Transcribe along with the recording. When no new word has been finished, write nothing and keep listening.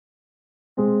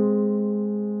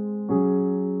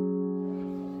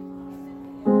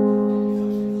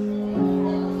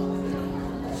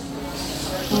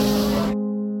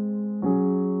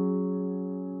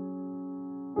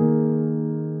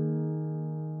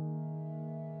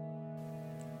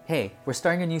Hey, we're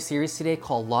starting a new series today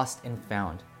called Lost and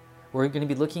Found. We're going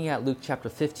to be looking at Luke chapter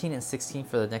 15 and 16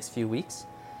 for the next few weeks.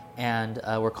 And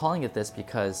we're calling it this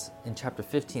because in chapter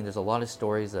 15, there's a lot of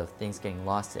stories of things getting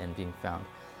lost and being found.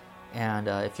 And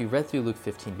if you read through Luke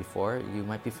 15 before, you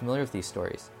might be familiar with these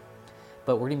stories.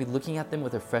 But we're going to be looking at them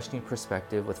with a fresh new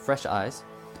perspective, with fresh eyes.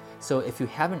 So if you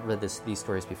haven't read these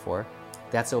stories before,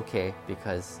 that's okay,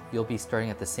 because you'll be starting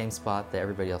at the same spot that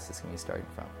everybody else is going to be starting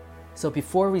from. So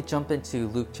before we jump into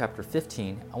Luke chapter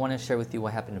 15, I want to share with you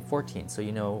what happened in 14, so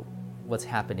you know what's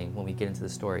happening when we get into the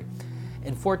story.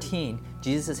 In 14,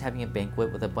 Jesus is having a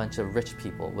banquet with a bunch of rich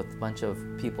people, with a bunch of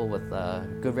people with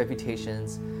good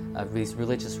reputations, these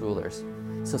religious rulers.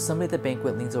 So somebody at the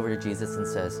banquet leans over to Jesus and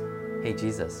says, "Hey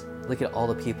Jesus, look at all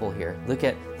the people here. Look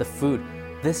at the food.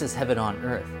 This is heaven on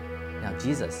earth." Now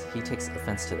Jesus, he takes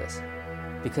offense to this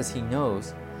because he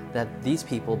knows that these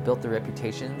people built their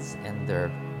reputations and their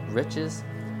riches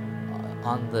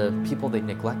on the people they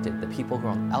neglected, the people who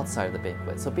are outside of the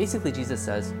banquet. So basically Jesus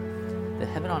says, the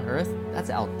heaven on earth, that's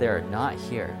out there, not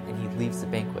here. And he leaves the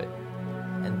banquet.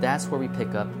 And that's where we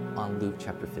pick up on Luke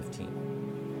chapter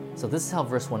 15. So this is how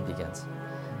verse 1 begins.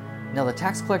 Now the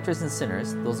tax collectors and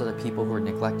sinners, those are the people who were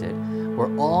neglected,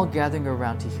 were all gathering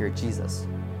around to hear Jesus.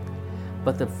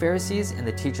 But the Pharisees and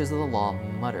the teachers of the law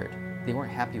muttered. They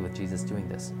weren't happy with Jesus doing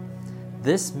this.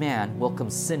 "This man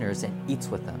welcomes sinners and eats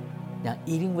with them." Now,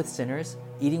 eating with sinners,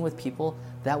 eating with people,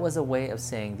 that was a way of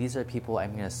saying, these are people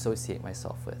I'm going to associate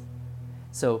myself with.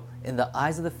 So, in the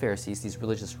eyes of the Pharisees, these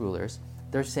religious rulers,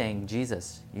 they're saying,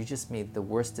 Jesus, you just made the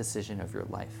worst decision of your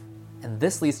life. And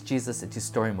this leads Jesus into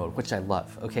story mode, which I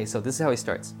love. Okay, so this is how he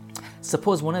starts.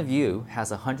 "Suppose one of you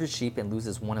has 100 sheep and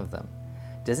loses one of them.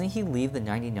 Doesn't he leave the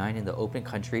 99 in the open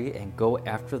country and go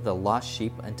after the lost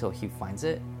sheep until he finds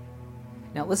it?"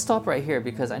 Now let's stop right here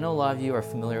because I know a lot of you are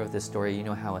familiar with this story. You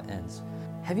know how it ends.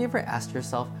 Have you ever asked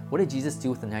yourself, what did Jesus do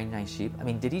with the 99 sheep? I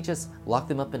mean, did he just lock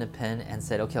them up in a pen and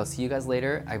said, okay, I'll see you guys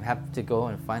later. I have to go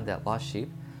and find that lost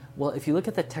sheep. Well, if you look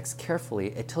at the text carefully,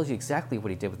 it tells you exactly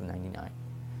what he did with the 99.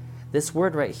 This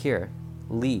word right here,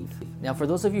 leave. Now, for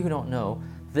those of you who don't know,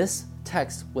 this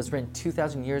text was written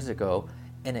 2,000 years ago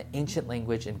in an ancient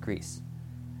language in Greece.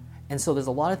 And so there's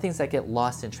a lot of things that get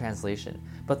lost in translation.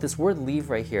 But this word leave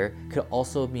right here could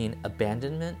also mean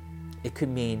abandonment. It could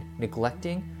mean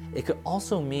neglecting. It could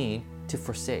also mean to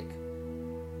forsake.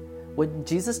 When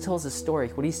Jesus tells this story,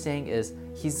 what he's saying is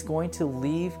he's going to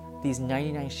leave these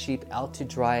 99 sheep out to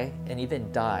dry and even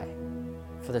die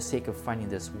for the sake of finding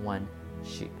this one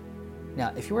sheep.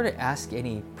 Now, if you were to ask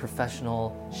any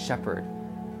professional shepherd,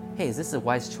 hey, is this a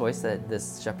wise choice that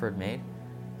this shepherd made?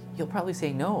 He'll probably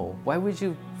say no. Why would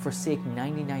you forsake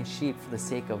 99 sheep for the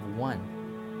sake of one?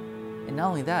 And not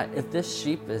only that, if this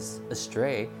sheep is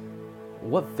astray,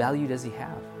 what value does he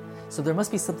have? So there must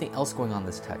be something else going on in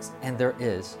this text, and there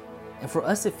is. And for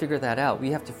us to figure that out, we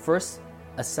have to first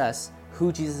assess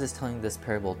who Jesus is telling this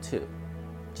parable to.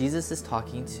 Jesus is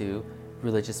talking to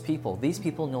religious people. These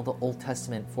people know the Old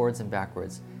Testament forwards and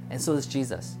backwards, and so does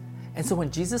Jesus. And so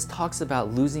when Jesus talks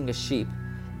about losing a sheep,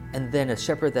 and then a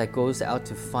shepherd that goes out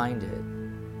to find it,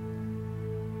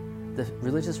 the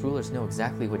religious rulers know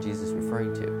exactly what Jesus is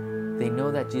referring to. They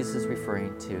know that Jesus is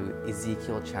referring to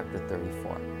Ezekiel chapter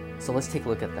 34. So let's take a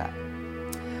look at that.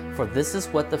 "For this is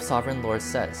what the sovereign Lord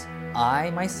says. I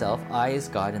myself," I is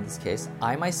God in this case,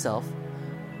 "I myself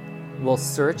will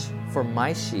search for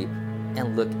my sheep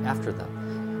and look after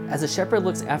them. As a shepherd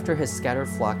looks after his scattered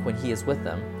flock when he is with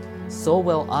them, so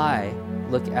will I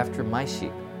look after my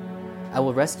sheep. I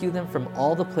will rescue them from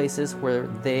all the places where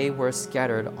they were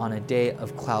scattered on a day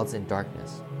of clouds and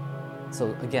darkness."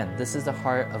 So again, this is the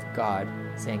heart of God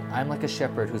saying, I'm like a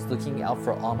shepherd who's looking out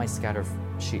for all my scattered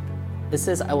sheep. It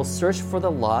says, "I will search for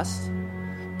the lost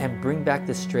and bring back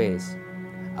the strays.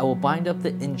 I will bind up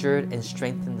the injured and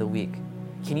strengthen the weak."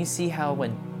 Can you see how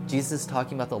when Jesus is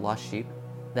talking about the lost sheep,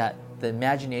 that the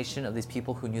imagination of these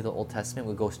people who knew the Old Testament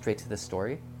would go straight to this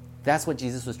story? That's what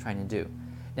Jesus was trying to do.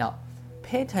 Now,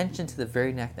 pay attention to the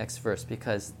very next verse,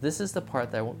 because this is the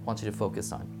part that I want you to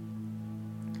focus on.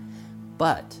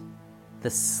 "But the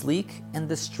sleek and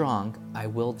the strong I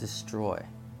will destroy.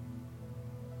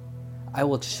 I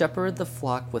will shepherd the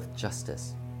flock with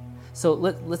justice." So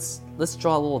let's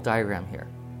draw a little diagram here.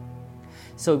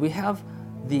 So we have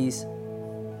these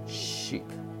sheep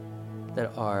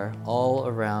that are all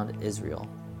around Israel.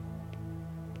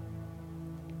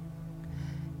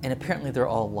 And apparently they're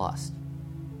all lost.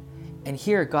 And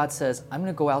here God says, I'm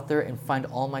going to go out there and find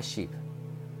all my sheep.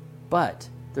 But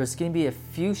there's going to be a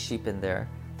few sheep in there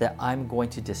that I'm going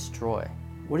to destroy.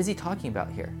 What is he talking about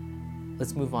here?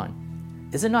 Let's move on.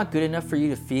 "Is it not good enough for you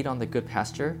to feed on the good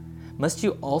pasture? Must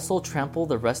you also trample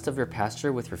the rest of your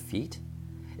pasture with your feet?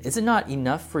 Is it not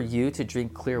enough for you to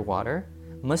drink clear water?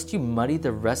 Must you muddy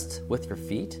the rest with your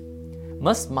feet?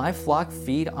 Must my flock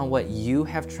feed on what you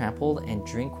have trampled and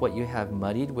drink what you have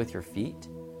muddied with your feet?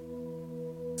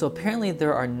 So apparently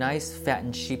there are nice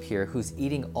fattened sheep here who's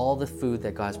eating all the food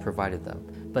that God has provided them.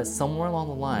 But somewhere along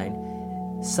the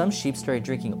line, some sheep started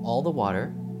drinking all the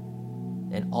water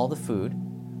and all the food,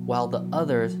 while the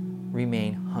others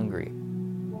remain hungry.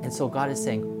 And so God is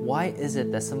saying, why is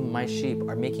it that some of my sheep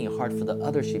are making it hard for the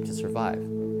other sheep to survive?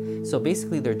 So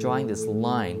basically they're drawing this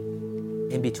line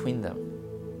in between them.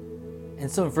 And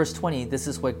so in verse 20, this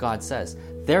is what God says.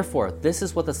 Therefore, this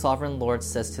is what the sovereign Lord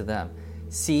says to them.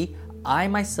 See, I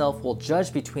myself will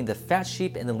judge between the fat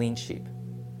sheep and the lean sheep.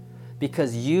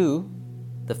 Because you,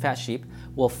 the fat sheep,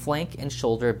 will flank and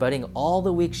shoulder, butting all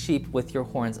the weak sheep with your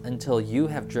horns until you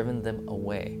have driven them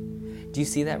away. Do you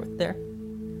see that right there?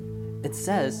 It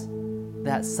says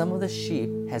that some of the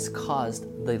sheep has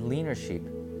caused the leaner sheep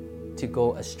to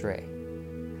go astray.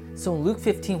 So in Luke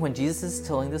 15, when Jesus is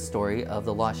telling the story of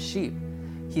the lost sheep,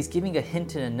 he's giving a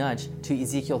hint and a nudge to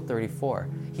Ezekiel 34.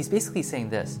 He's basically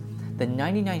saying this: the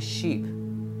 99 sheep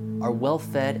are well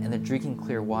fed and they're drinking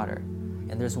clear water,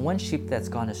 and there's one sheep that's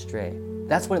gone astray.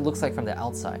 That's what it looks like from the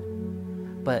outside.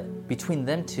 But between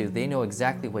them two, they know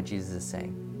exactly what Jesus is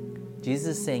saying.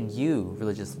 Jesus is saying, you,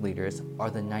 religious leaders,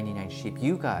 are the 99 sheep.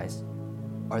 You guys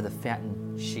are the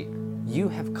fattened sheep. You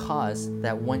have caused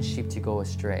that one sheep to go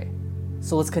astray.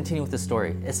 So let's continue with the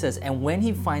story. It says, and when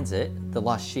he finds it, the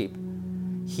lost sheep,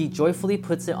 he joyfully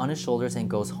puts it on his shoulders and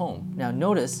goes home. Now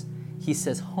notice, he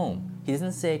says home. He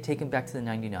doesn't say take him back to the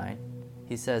 99.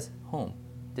 He says home.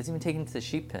 Doesn't even take him to the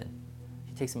sheep pen.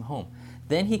 He takes him home.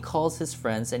 Then he calls his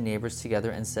friends and neighbors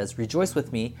together and says, rejoice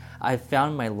with me, I have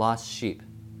found my lost sheep.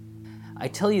 I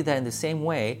tell you that in the same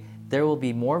way, there will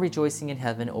be more rejoicing in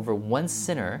heaven over one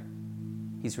sinner,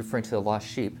 he's referring to the lost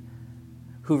sheep,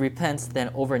 who repents than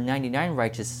over 99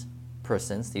 righteous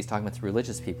persons, he's talking about the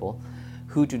religious people,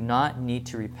 who do not need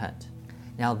to repent.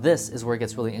 Now this is where it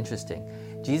gets really interesting.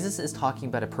 Jesus is talking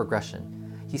about a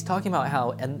progression. He's talking about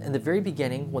how in the very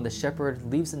beginning, when the shepherd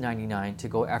leaves the 99 to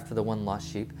go after the one lost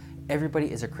sheep,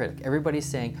 everybody is a critic. Everybody's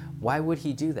saying, why would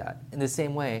he do that? In the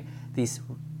same way, these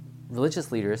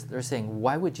religious leaders, they're saying,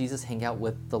 why would Jesus hang out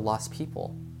with the lost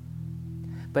people?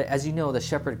 But as you know, the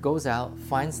shepherd goes out,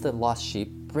 finds the lost sheep,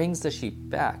 brings the sheep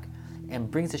back, and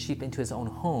brings the sheep into his own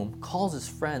home, calls his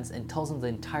friends, and tells them the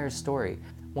entire story.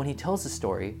 When he tells the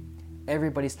story,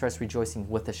 everybody starts rejoicing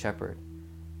with the shepherd.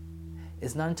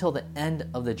 It's not until the end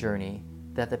of the journey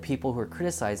that the people who are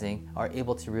criticizing are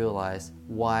able to realize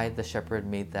why the shepherd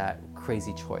made that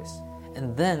crazy choice.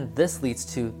 And then this leads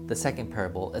to the second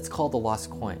parable. It's called the lost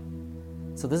coin.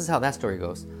 So this is how that story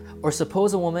goes. Or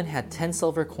suppose a woman had 10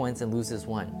 silver coins and loses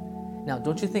one. Now,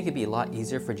 don't you think it'd be a lot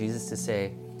easier for Jesus to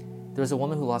say, there was a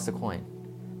woman who lost a coin?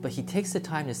 But he takes the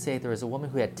time to say there was a woman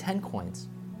who had 10 coins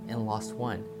and lost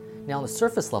one. Now, on the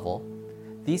surface level,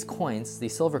 these coins,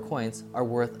 these silver coins, are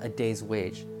worth a day's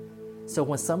wage. So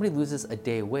when somebody loses a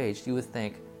day wage, you would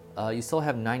think, you still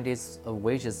have 9 days of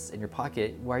wages in your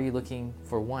pocket, why are you looking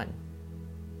for one?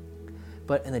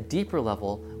 But in a deeper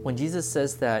level, when Jesus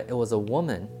says that it was a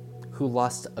woman who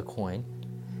lost a coin,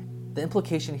 the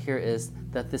implication here is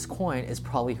that this coin is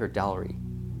probably her dowry.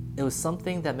 It was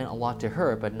something that meant a lot to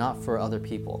her, but not for other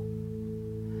people.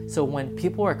 So when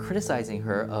people are criticizing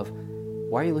her of,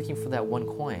 why are you looking for that one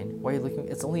coin? Why are you looking?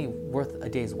 It's only worth a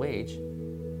day's wage.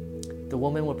 The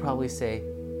woman would probably say,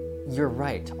 you're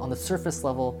right. On the surface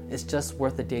level, it's just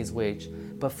worth a day's wage.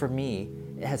 But for me,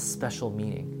 it has special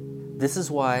meaning. This is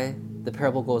why the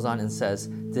parable goes on and says,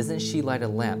 doesn't she light a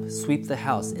lamp, sweep the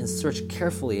house, and search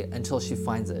carefully until she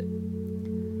finds it?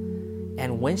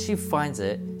 And when she finds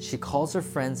it, she calls her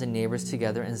friends and neighbors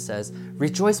together and says,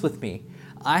 rejoice with me,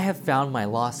 I have found my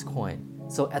lost coin.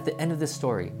 So at the end of this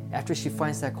story, after she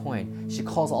finds that coin, she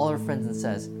calls all her friends and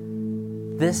says,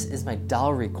 this is my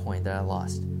dowry coin that I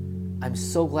lost. I'm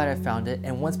so glad I found it.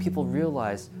 And once people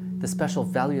realize the special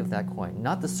value of that coin,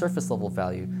 not the surface level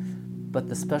value, but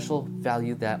the special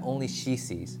value that only she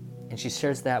sees, and she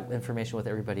shares that information with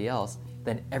everybody else,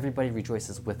 then everybody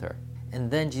rejoices with her.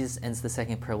 And then Jesus ends the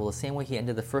second parable the same way he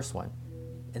ended the first one.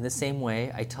 In the same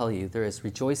way, I tell you, there is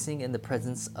rejoicing in the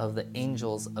presence of the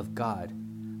angels of God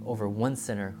over one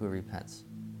sinner who repents.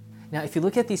 Now, if you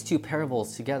look at these two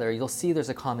parables together, you'll see there's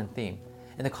a common theme.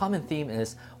 And the common theme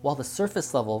is, while the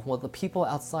surface level, while the people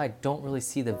outside don't really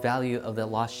see the value of the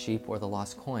lost sheep or the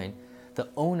lost coin, the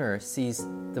owner sees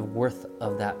the worth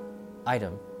of that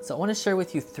item. So I want to share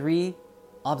with you 3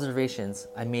 observations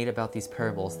I made about these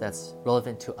parables that's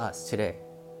relevant to us today.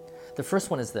 The first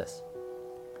one is this.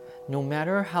 No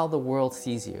matter how the world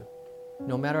sees you,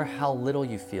 no matter how little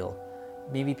you feel,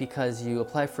 maybe because you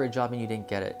applied for a job and you didn't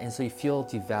get it, and so you feel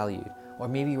devalued, or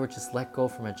maybe you were just let go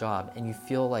from a job and you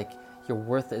feel like your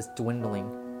worth is dwindling,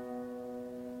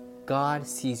 God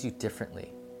sees you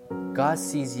differently. God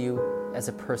sees you as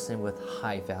a person with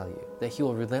high value, that He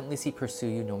will relentlessly pursue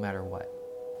you no matter what.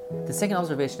 The second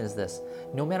observation is this: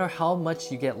 no matter how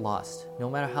much you get lost, no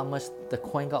matter how much the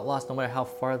coin got lost, no matter how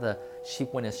far the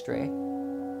sheep went astray,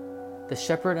 the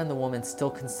shepherd and the woman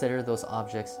still consider those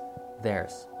objects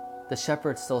theirs. The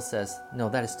shepherd still says, no,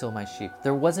 that is still my sheep.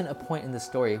 There wasn't a point in the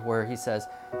story where he says,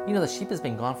 the sheep has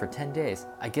been gone for 10 days.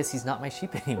 I guess he's not my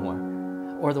sheep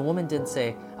anymore. Or the woman didn't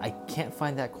say, I can't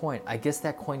find that coin. I guess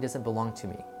that coin doesn't belong to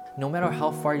me. No matter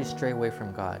how far you stray away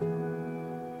from God,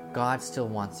 God still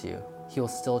wants you. He will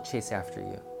still chase after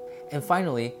you. And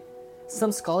finally,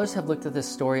 some scholars have looked at this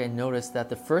story and noticed that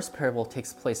the first parable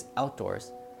takes place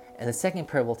outdoors and the second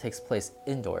parable takes place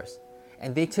indoors.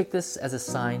 And they took this as a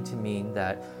sign to mean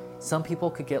that some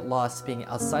people could get lost being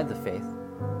outside the faith,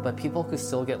 but people could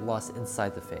still get lost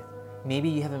inside the faith. Maybe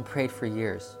you haven't prayed for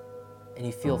years and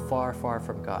you feel far, far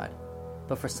from God.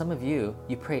 But for some of you,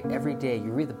 you pray every day,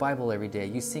 you read the Bible every day,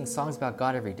 you sing songs about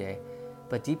God every day,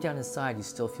 but deep down inside you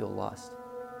still feel lost.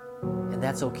 And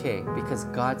that's okay, because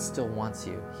God still wants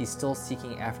you. He's still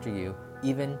seeking after you,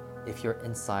 even if you're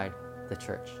inside the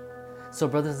church. So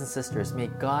brothers and sisters, may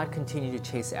God continue to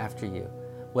chase after you,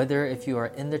 whether if you are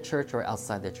in the church or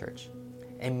outside the church.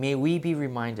 And may we be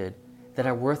reminded that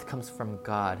our worth comes from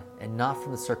God and not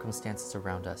from the circumstances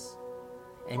around us.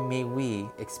 And may we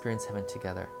experience heaven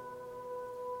together.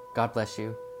 God bless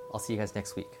you. I'll see you guys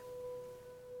next week.